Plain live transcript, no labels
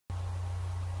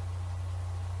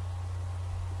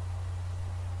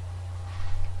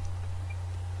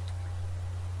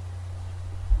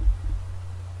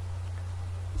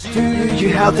Do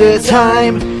you have the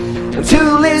time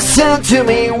to listen to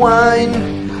me whine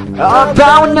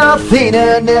about nothing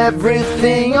and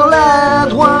everything all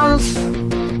at once?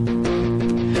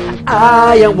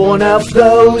 I am one of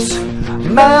those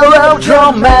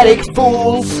melodramatic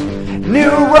fools,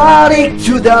 neurotic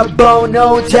to the bone,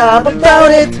 no doubt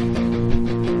about it.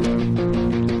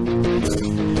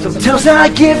 Sometimes I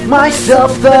give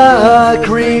myself the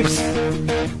creeps.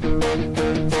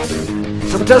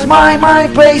 Sometimes my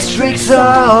mind plays tricks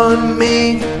on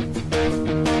me.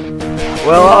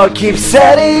 Well, I'll keep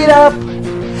setting up.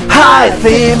 I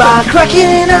think I'm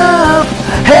cracking up.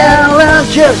 Hell, I'm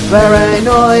just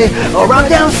paranoid, or I'm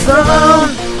down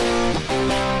some.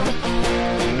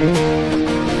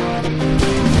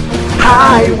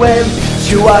 I went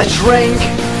to a shrink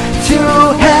to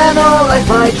analyze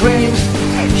my dreams.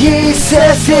 He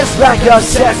says it's like a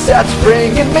sex that's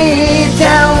bringing me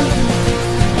down.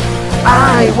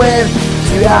 I went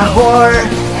to a whore.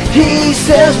 He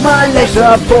says my legs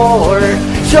are bored.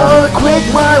 So quick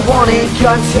my warning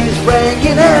guns, he's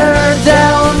bringing her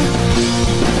down.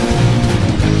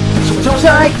 Sometimes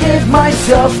I give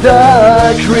myself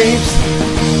the creeps.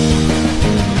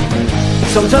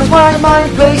 Sometimes my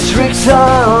mind plays tricks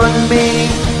on me.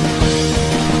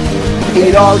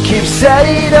 It all keeps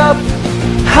setting up.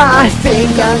 I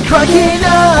think I'm cracking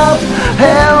up.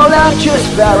 Hell, I'm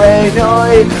just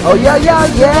paranoid. Oh yeah, yeah,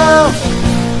 yeah.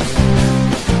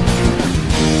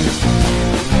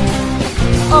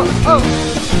 Oh, oh.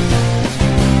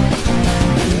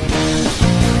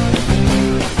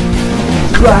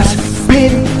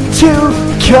 Grasping to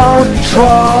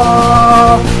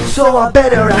control, so I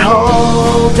better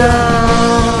hold on.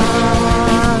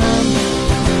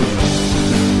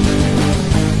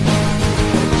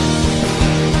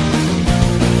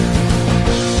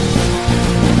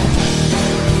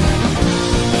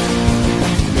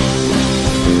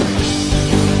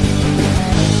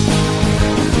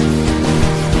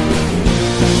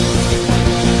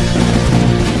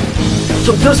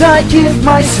 Sometimes I give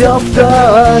myself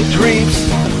the creeps.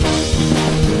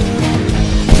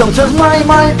 Sometimes my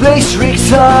mind plays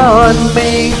tricks on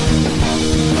me.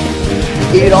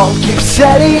 It all keeps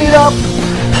setting up.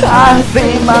 I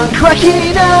think I'm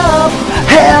cracking up.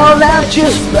 Hell, I'm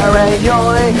just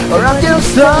paranoid, or I'm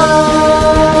just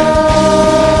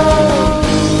stuck.